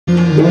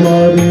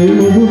हमारे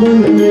मधुबन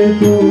में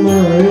तुम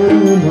आए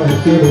ना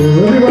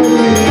करो।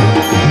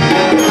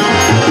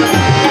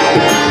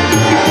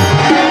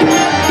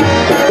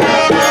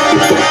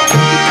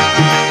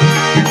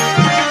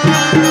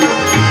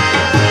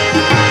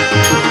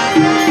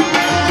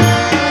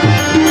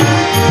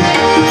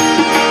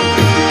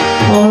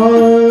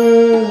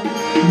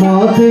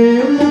 माथे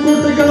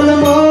मुकुट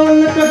गलमाल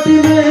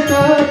कटिने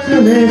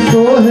काचने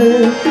सोहे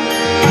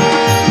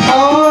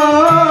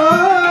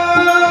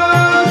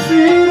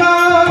श्री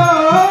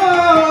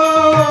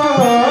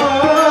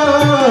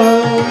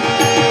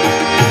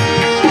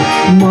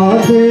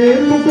माथे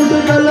मुकुट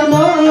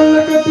गलमाल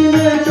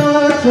कटिने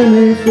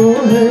काचने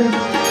सोहे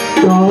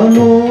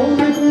कानों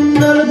में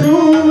कुंडल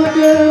झूम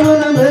के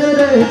मन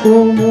मेरे को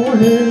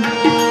मोहे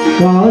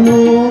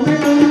कानों में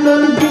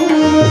कुंडल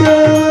झूम के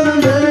मन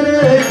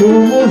मेरे को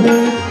मोहे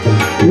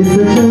इस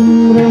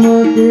चंद्रमा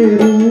के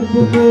रूप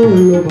को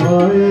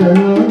लुभाया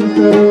ना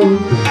करो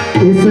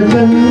इस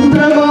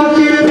चंद्रमा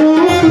के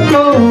रूप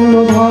को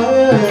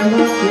लुभाया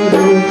ना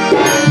करो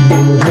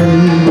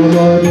मोहन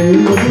हमारे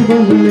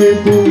मधुबन में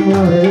तुम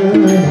आया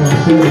ना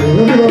करो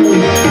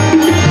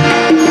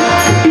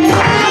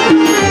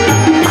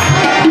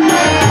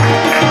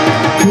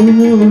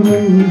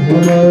मोहन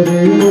हमारे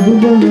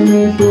मधुबन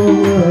में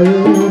तुम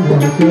आया ना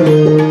करो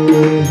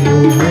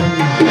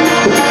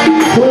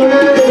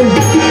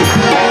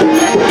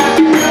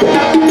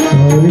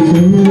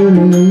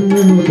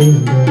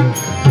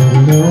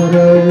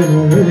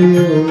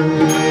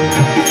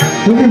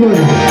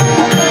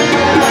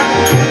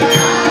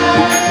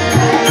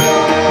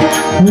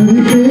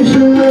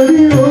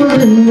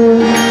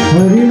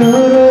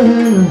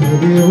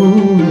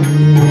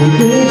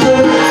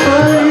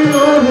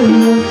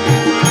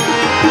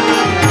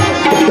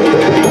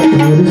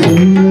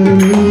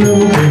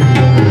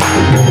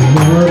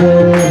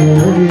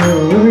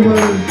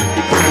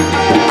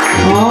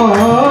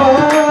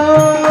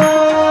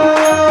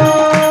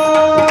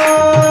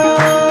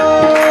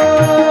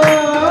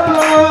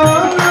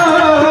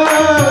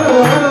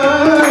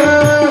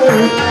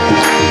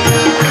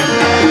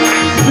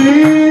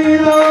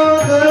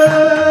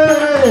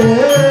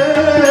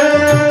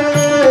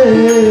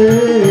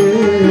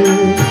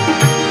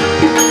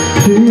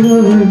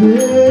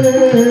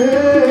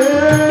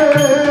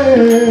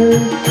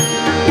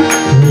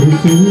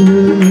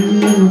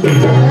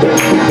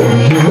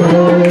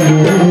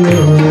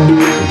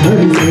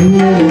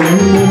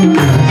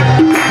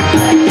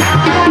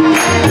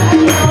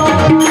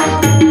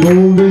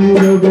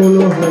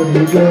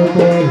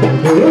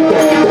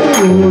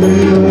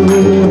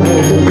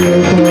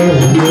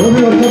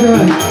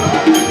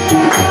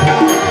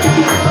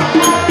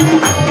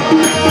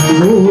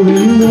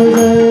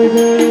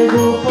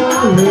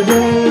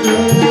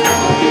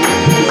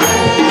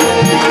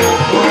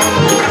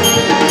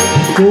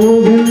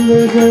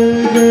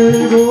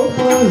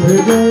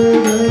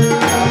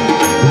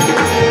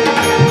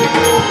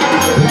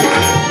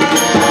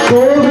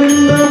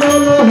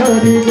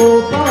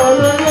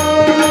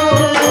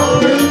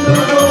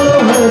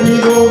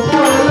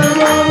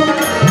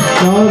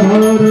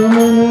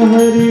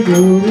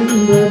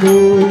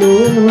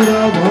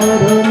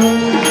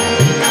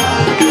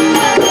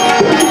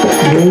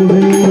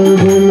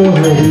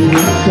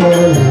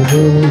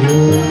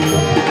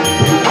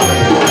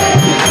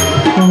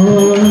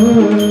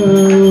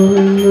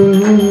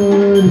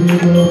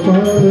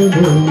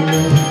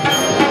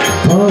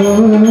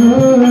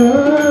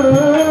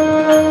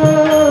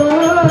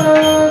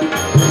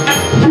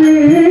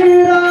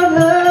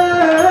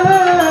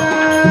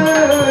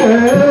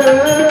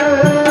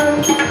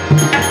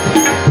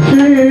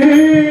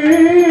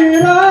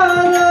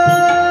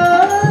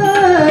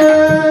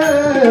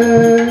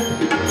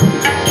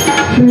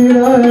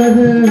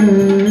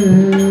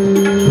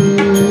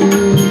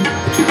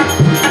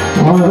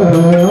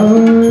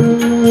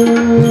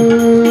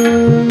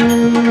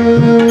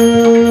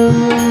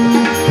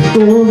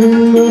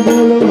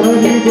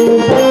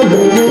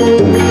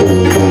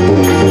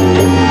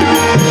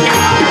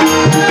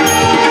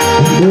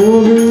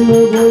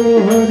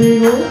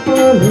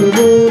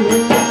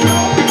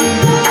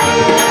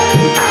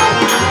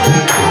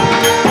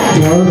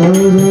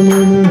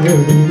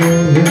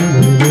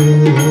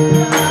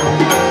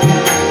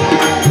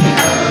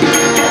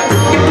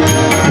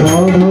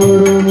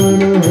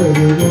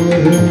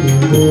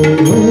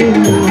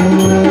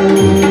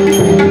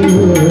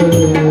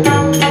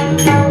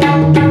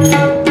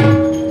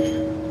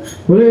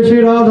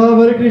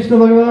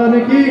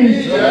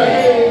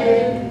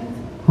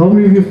How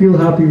many of you feel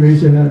happy?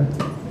 Raise your hand.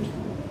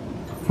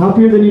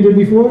 Happier than you did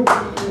before?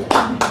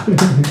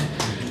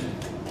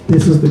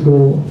 This is the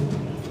goal.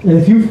 And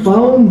if you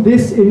found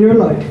this in your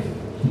life,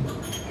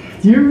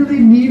 do you really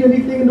need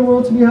anything in the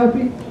world to be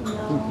happy?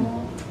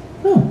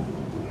 No.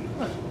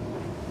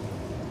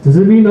 Does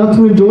it mean not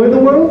to enjoy the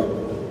world?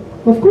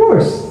 Of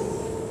course.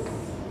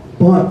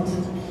 But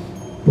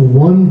the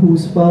one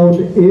who's found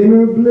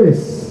inner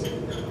bliss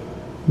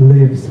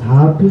lives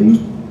happily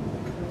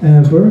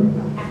ever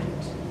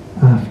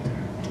after.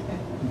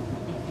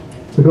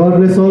 So God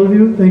bless all of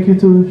you. Thank you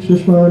to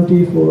Shushma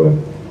Auntie for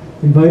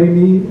inviting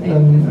me.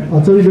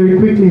 I'll tell you very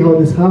quickly how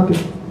this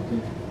happened.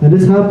 And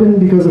this happened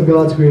because of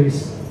God's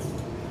grace.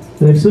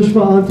 And if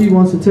Sushma Auntie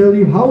wants to tell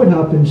you how it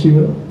happened, she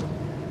will.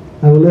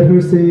 I will let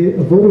her say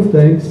a vote of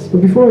thanks.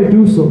 But before I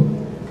do so,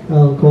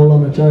 I'll call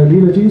on Acharya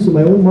Leelaji, so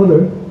my own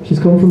mother. She's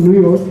come from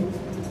New York.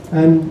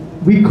 And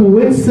we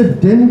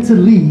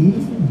coincidentally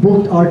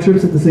booked our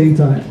trips at the same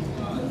time.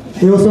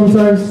 You know,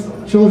 sometimes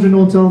children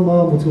don't tell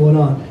mom what's going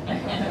on.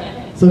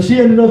 So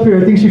she ended up here.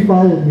 I think she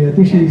followed me. I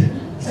think she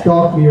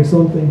stalked me or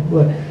something.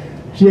 But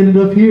she ended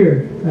up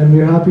here. And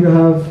we're happy to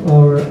have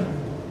our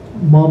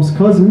mom's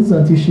cousins,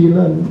 Auntie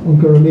Sheila and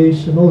Uncle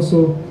Ramesh, and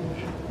also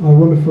our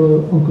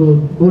wonderful Uncle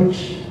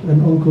Butch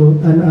and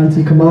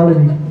Auntie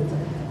Kamalini,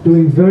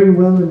 doing very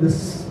well in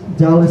this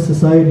Dallas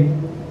society.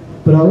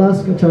 But I'll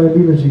ask Acharya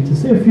Leelaji to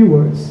say a few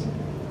words,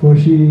 for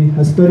she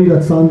has studied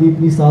at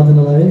Sandeepni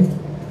Sadhanalaya.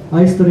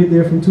 I studied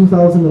there from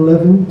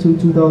 2011 to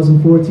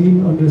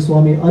 2014 under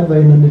Swami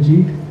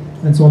Advayanandaji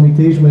and Swami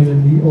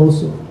Tejmayanandi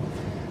also.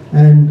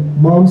 And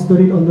Mom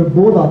studied under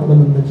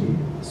Bodhatmanandaji,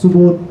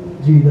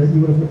 Subodhji, that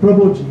you would have,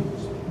 Prabodhji,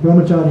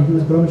 Brahmachari, he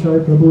was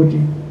Brahmachari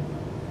Prabodhji.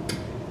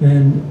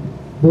 And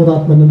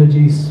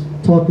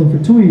Bodhatmanandaji taught them for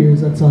 2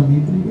 years at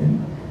Sandeepni. And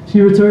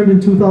she returned in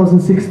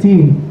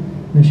 2016,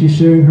 and she's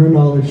sharing her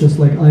knowledge just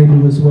like I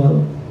do as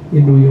well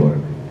in New York.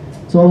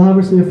 So I'll have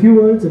her say a few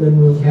words, and then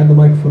we'll hand the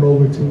microphone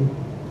over to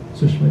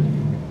Sushma ji.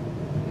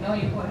 No,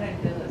 you go ahead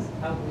and tell us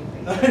how we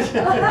made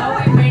how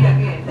we made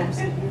again.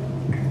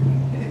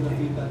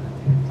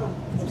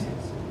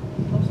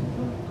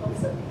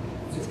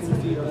 Just gonna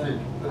feed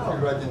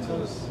right into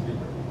the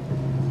speaker.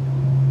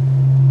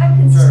 I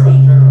can Turn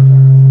speak. around.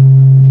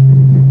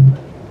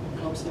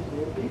 Come sit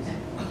here, please.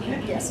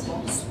 Yes,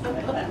 boss.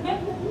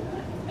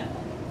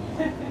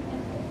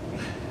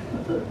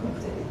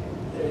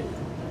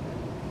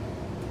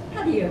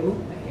 Hello.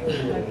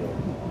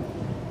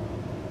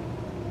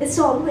 It's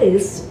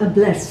always a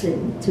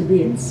blessing to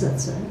be in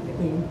satsang. I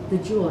mean, the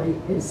joy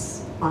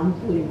is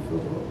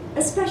unbelievable,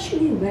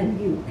 especially when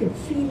you can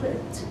feel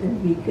it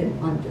and we can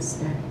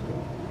understand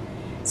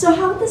it. So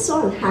how this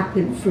all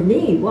happened for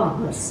me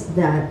was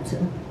that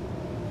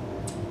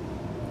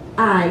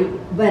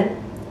when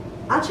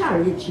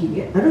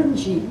Acharya-ji,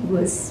 Arun-ji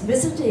was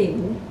was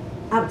studying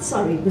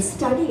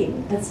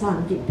at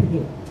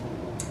Sandeepni,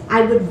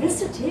 I would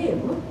visit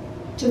him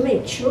to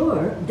make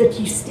sure that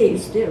he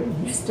stays there and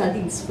he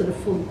studies for the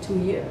full 2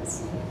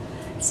 years.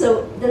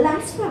 So the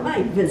last time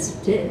I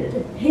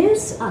visited,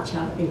 his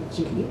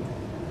Acharya-ji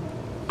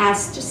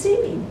asked to see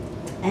me,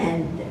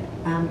 and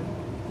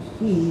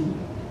he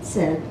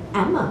said,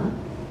 Amma,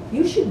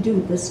 you should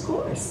do this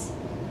course.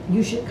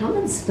 You should come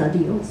and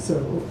study also.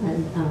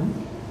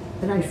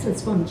 And I said,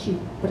 Swamiji,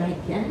 but I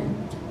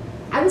can't.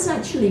 I was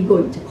actually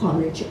going to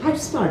college. I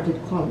started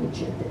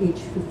college at the age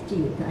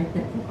 15. I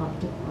never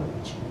got to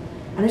college.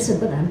 And I said,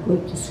 but I'm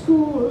going to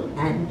school,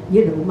 and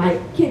you know, my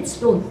kids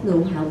don't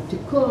know how to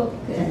cook,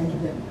 and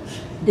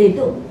they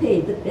don't pay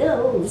the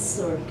bills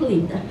or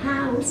clean the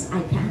house.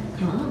 I can't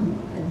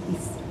come. And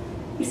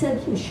he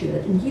said, you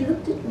should. And he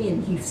looked at me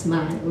and he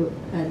smiled.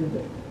 And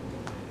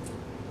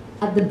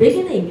at the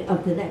beginning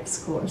of the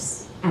next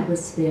course, I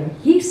was there.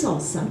 He saw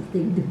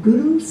something the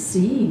Guru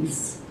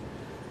sees.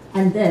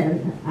 And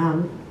then,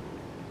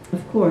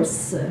 of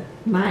course,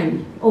 my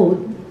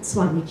old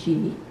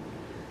Swamiji,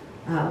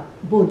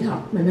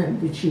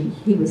 Bodhatmanandaji,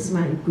 he was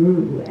my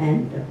guru,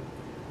 and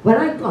when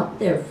I got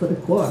there for the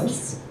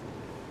course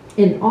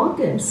in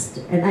August,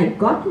 and I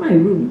got my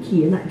room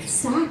key and I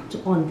sat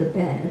on the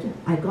bed,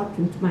 I got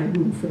into my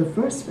room for the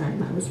first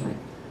time, I was like,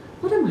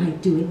 what am I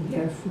doing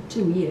here for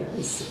 2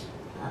 years?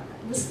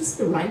 Was this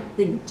the right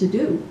thing to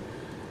do?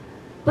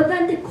 But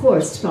then the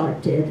course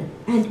started,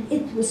 and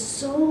it was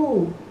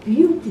so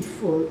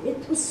beautiful,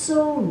 it was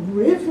so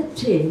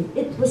riveting,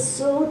 it was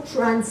so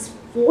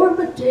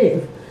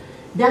transformative,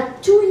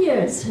 that 2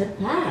 years had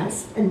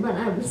passed, and when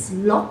I was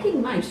locking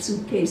my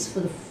suitcase for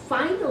the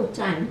final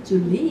time to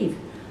leave,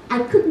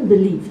 I couldn't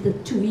believe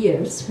that 2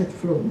 years had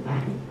flown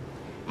by.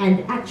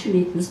 And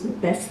actually it was the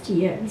best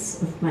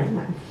years of my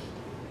life.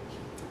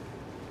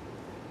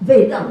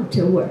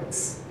 Vedanta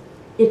works.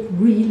 It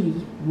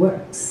really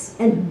works.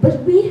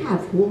 But we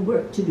have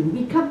homework to do.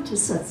 We come to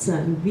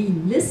satsang, we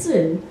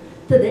listen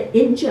to the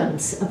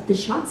injuncts of the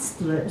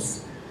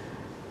Shastras,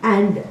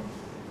 and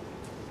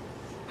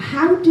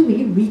how do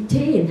we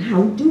retain,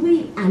 how do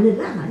we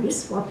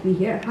analyze what we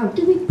hear, how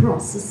do we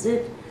process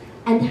it,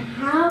 and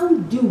how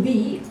do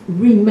we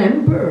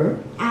remember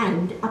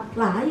and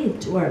apply it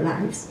to our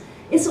lives?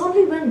 It's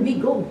only when we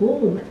go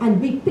home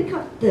and we pick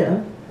up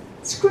the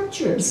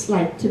scriptures,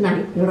 like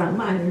tonight, the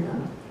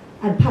Ramayana,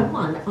 and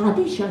Bhagwan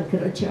Adi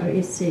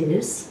Shankaracharya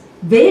says,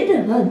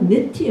 Vedaha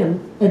Nityam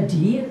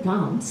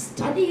Adhiyatam,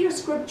 study your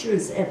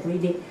scriptures every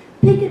day.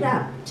 Pick it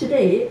up.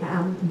 Today,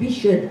 we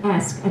should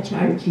ask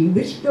Acharya-ji,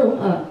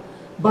 Vishnoha,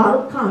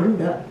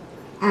 Balkanda,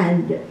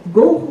 and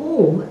go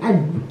home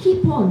and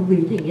keep on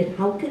reading it.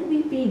 How can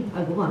we be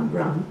Bhagavan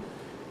Brahm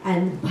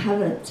and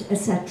Bharat,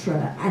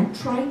 etc., and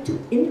try to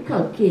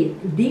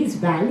inculcate these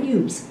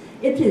values,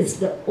 it is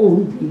the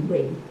only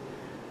way.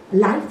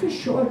 Life is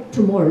short,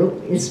 tomorrow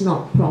is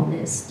not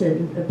promised.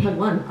 And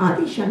Bhagwan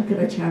Adi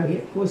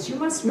Shankaracharya, of course, you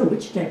must know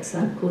which text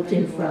I'm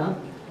quoting from,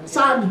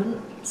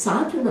 Sadhana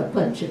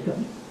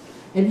Panchakam.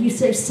 And he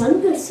says,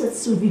 Sangha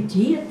Satsu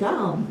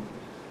Vidhiyatam,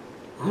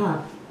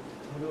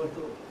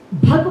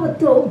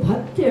 Bhagavato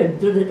Bhaktir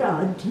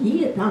Dhrida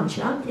Dhiyatam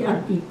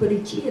Shantyati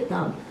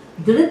Parichiyatam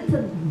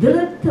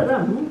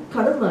Dhrittaram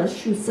Karma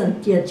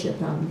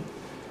Shusantyachatam.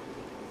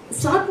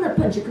 Sadhana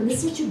Panchakam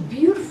is such a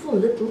beautiful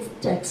little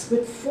text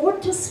with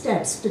 40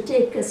 steps to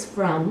take us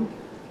from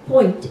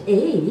point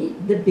A,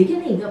 the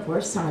beginning of our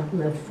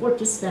sadhana,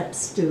 40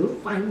 steps to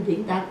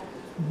finding that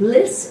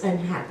bliss and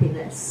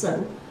happiness.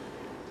 So,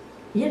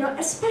 you know,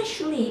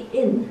 especially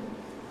in,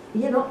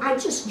 you know, I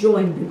just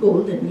joined the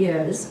golden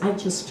years. I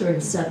just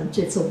turned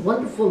 70. It's a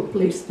wonderful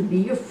place to be.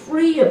 You're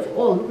free of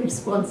all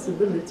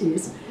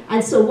responsibilities.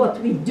 And so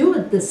what we do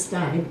at this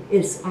time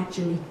is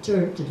actually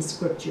turn to the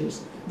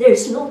scriptures.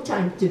 There's no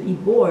time to be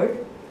bored.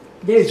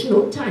 There's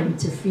no time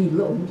to feel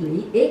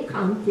lonely.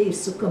 Ekante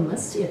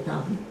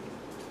sukhamasyatam.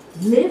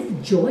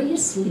 Live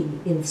joyously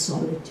in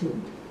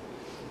solitude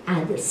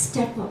and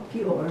step up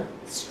your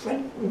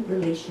strengthened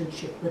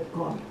relationship with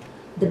God.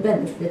 The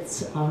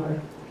benefits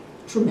are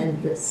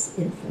tremendous,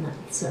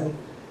 infinite. So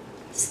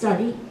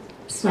study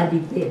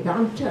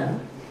Vedanta.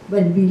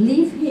 When we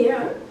leave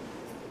here,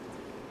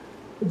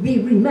 we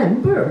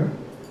remember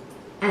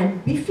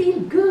and we feel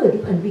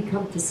good when we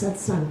come to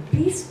satsang,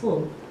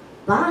 peaceful.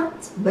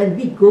 But when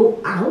we go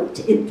out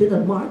into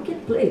the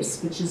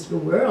marketplace, which is the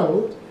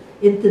world,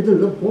 into the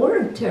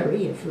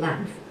laboratory of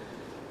life,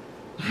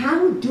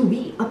 how do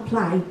we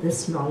apply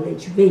this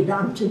knowledge?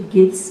 Vedanta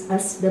gives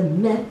us the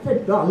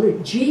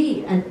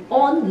methodology, and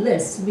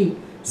unless we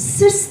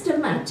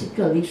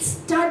systematically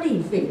study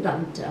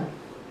Vedanta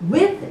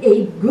with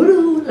a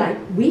guru like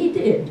we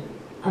did,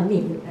 I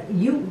mean,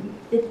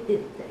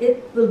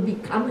 it will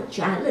become a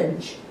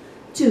challenge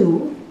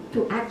to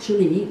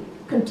actually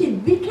continue.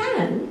 We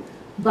can,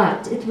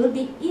 but it will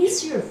be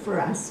easier for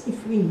us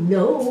if we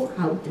know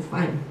how to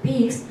find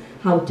peace,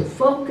 how to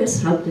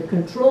focus, how to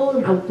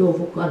control, how to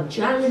overcome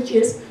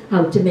challenges,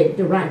 how to make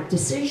the right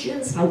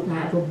decisions, how to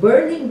have a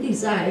burning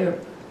desire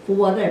for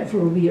whatever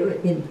we are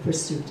in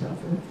pursuit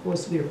of. And of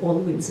course, we're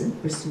always in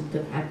pursuit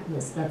of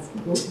happiness. That's the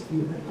goal of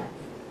human life.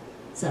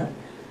 So,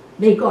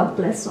 may God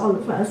bless all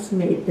of us.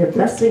 May the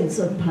blessings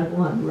of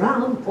Bhagwan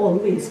Ram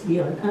always be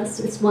on us.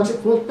 It's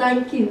wonderful.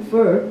 Thank you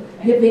for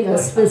giving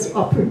us this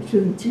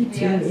opportunity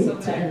to meet. So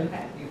glad to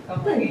have you.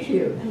 Come Thank again.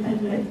 you.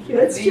 Thank you.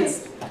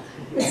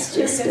 It's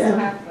just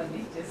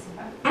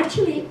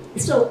actually,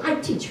 so I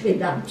teach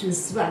Vedanta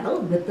as well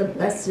with the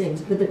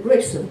blessings, with the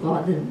grace of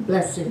God and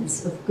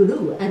blessings of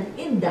Guru. And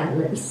in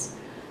Dallas,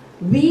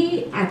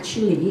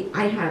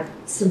 I have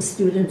some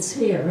students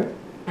here,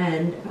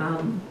 and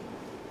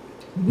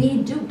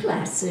we do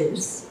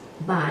classes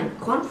by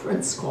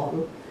conference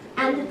call,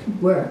 and it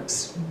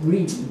works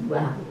really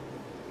well.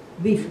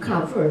 We've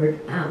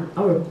covered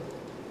our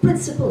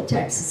principal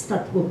text is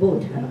Tattva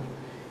Bodha,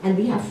 and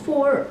we have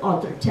 4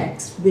 other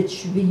texts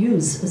which we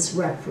use as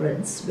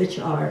reference, which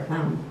are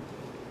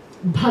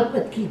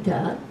Bhagavad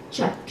Gita,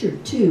 chapter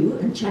 2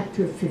 and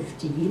chapter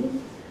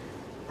 15,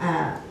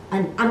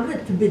 and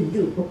Amrita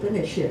Bindu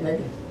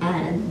Upanishad,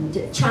 and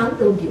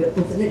Chandogya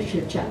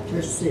Upanishad,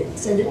 chapter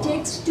 6. And it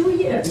takes 2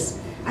 years.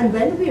 And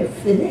when we're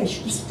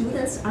finished, the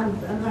students, I'm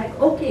like,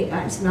 okay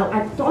guys, now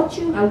I've taught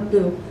you how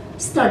to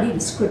study the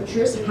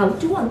scriptures, how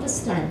to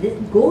understand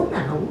it. Go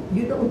now.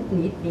 You don't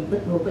need me,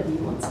 but nobody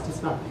wants to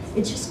stop.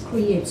 It just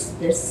creates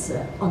this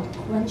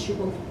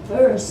unquenchable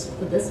thirst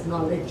for this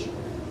knowledge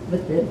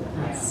within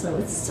us. So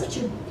it's such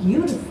a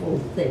beautiful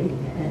thing.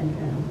 And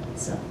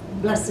so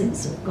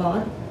blessings of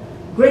God,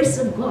 grace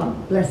of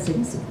God,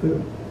 blessings of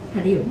Guru.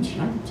 Hari Om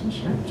Shanti,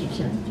 Shanti,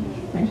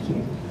 Shanti. Thank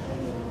you.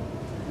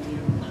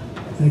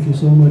 Thank you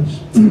so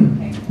much,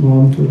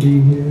 Mom, for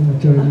being here.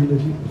 Acharya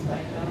Leelaji.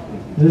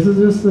 This is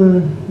just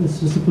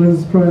a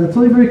pleasant surprise. I'll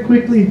tell you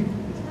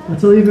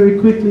very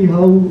quickly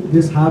how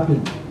this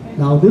happened.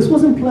 Now, this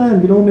wasn't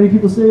planned. You know, many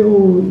people say,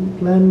 oh,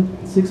 planned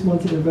 6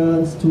 months in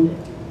advance, two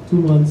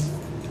months.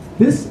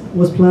 This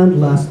was planned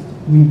last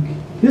week.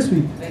 This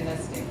week.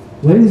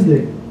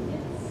 Wednesday.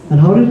 And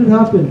how did it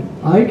happen?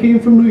 I came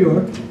from New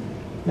York,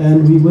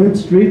 and we went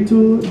straight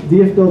to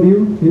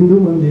DFW, Hindu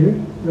Mandir,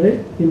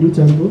 right? Hindu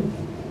temple.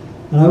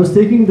 And I was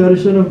taking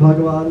darshan of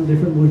Bhagavan,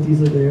 different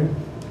murtis are there.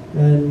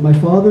 And my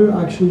father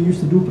actually used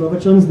to do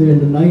pravachans there in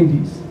the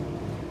 90s.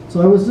 So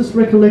I was just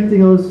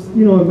recollecting, I was,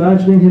 you know,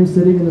 imagining him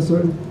sitting in a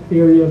certain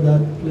area of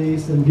that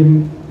place and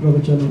giving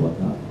pravachan and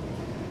whatnot.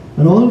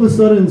 And all of a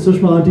sudden,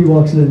 Sushma auntie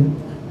walks in.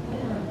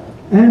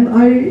 And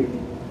I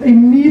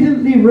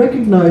immediately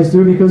recognized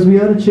her because we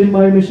had a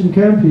Chinmaya mission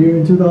camp here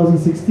in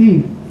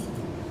 2016.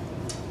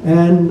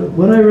 And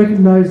when I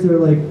recognized her,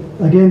 like,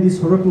 again, this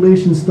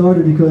recollection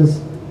started because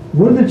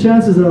what are the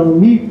chances that I'll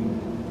meet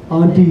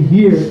Auntie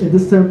here at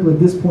this temple at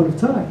this point of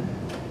time?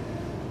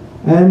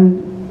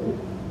 And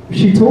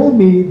she told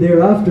me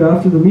thereafter,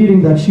 after the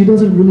meeting, that she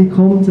doesn't really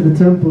come to the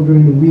temple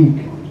during the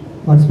week,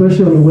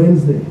 especially on a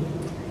Wednesday.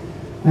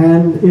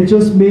 And it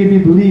just made me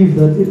believe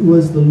that it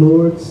was the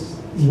Lord's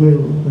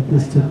will that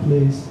this took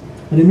place.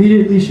 And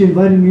immediately she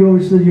invited me over.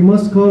 She said, "You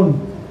must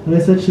come." And I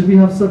said, "Should we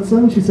have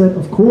satsang?" She said,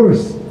 "Of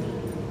course."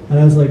 And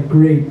I was like,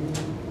 "Great."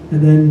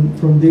 And then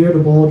from there, the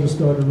ball just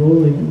started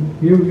rolling. And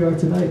here we are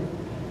tonight.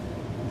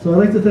 So I'd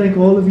like to thank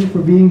all of you for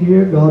being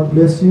here. God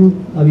bless you.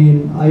 I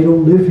mean, I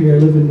don't live here. I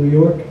live in New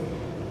York.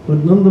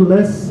 But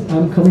nonetheless,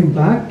 I'm coming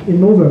back in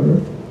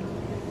November.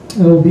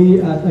 I will be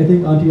at, I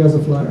think Auntie has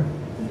a flyer.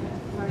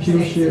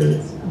 She'll share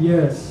it.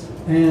 Yes.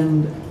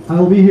 And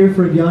I'll be here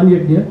for Gyan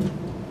Yajna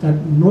at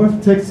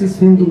North Texas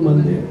Hindu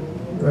Mandir.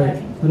 Right.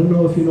 I don't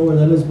know if you know where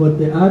that is, but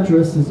the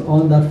address is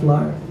on that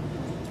flyer.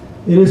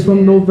 It is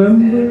from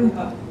November.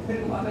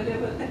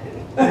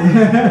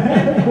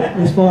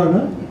 It's far,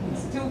 no?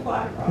 It's too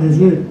far from Is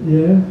it?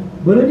 Yeah.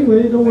 But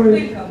anyway, don't But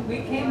worry. we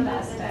came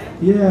last time.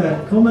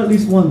 Yeah, come at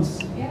least once.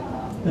 Yeah.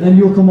 And then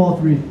you'll come all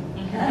three.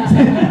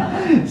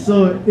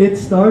 So it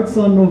starts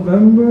on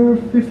November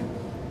 5th,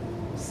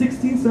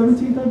 16th,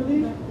 17th, I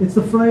believe. It's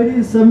the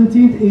Friday,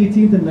 17th,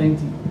 18th, and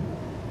 19th.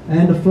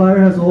 And the flyer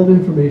has all the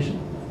information.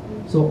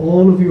 So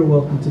all of you are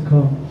welcome to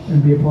come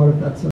and be a part of that.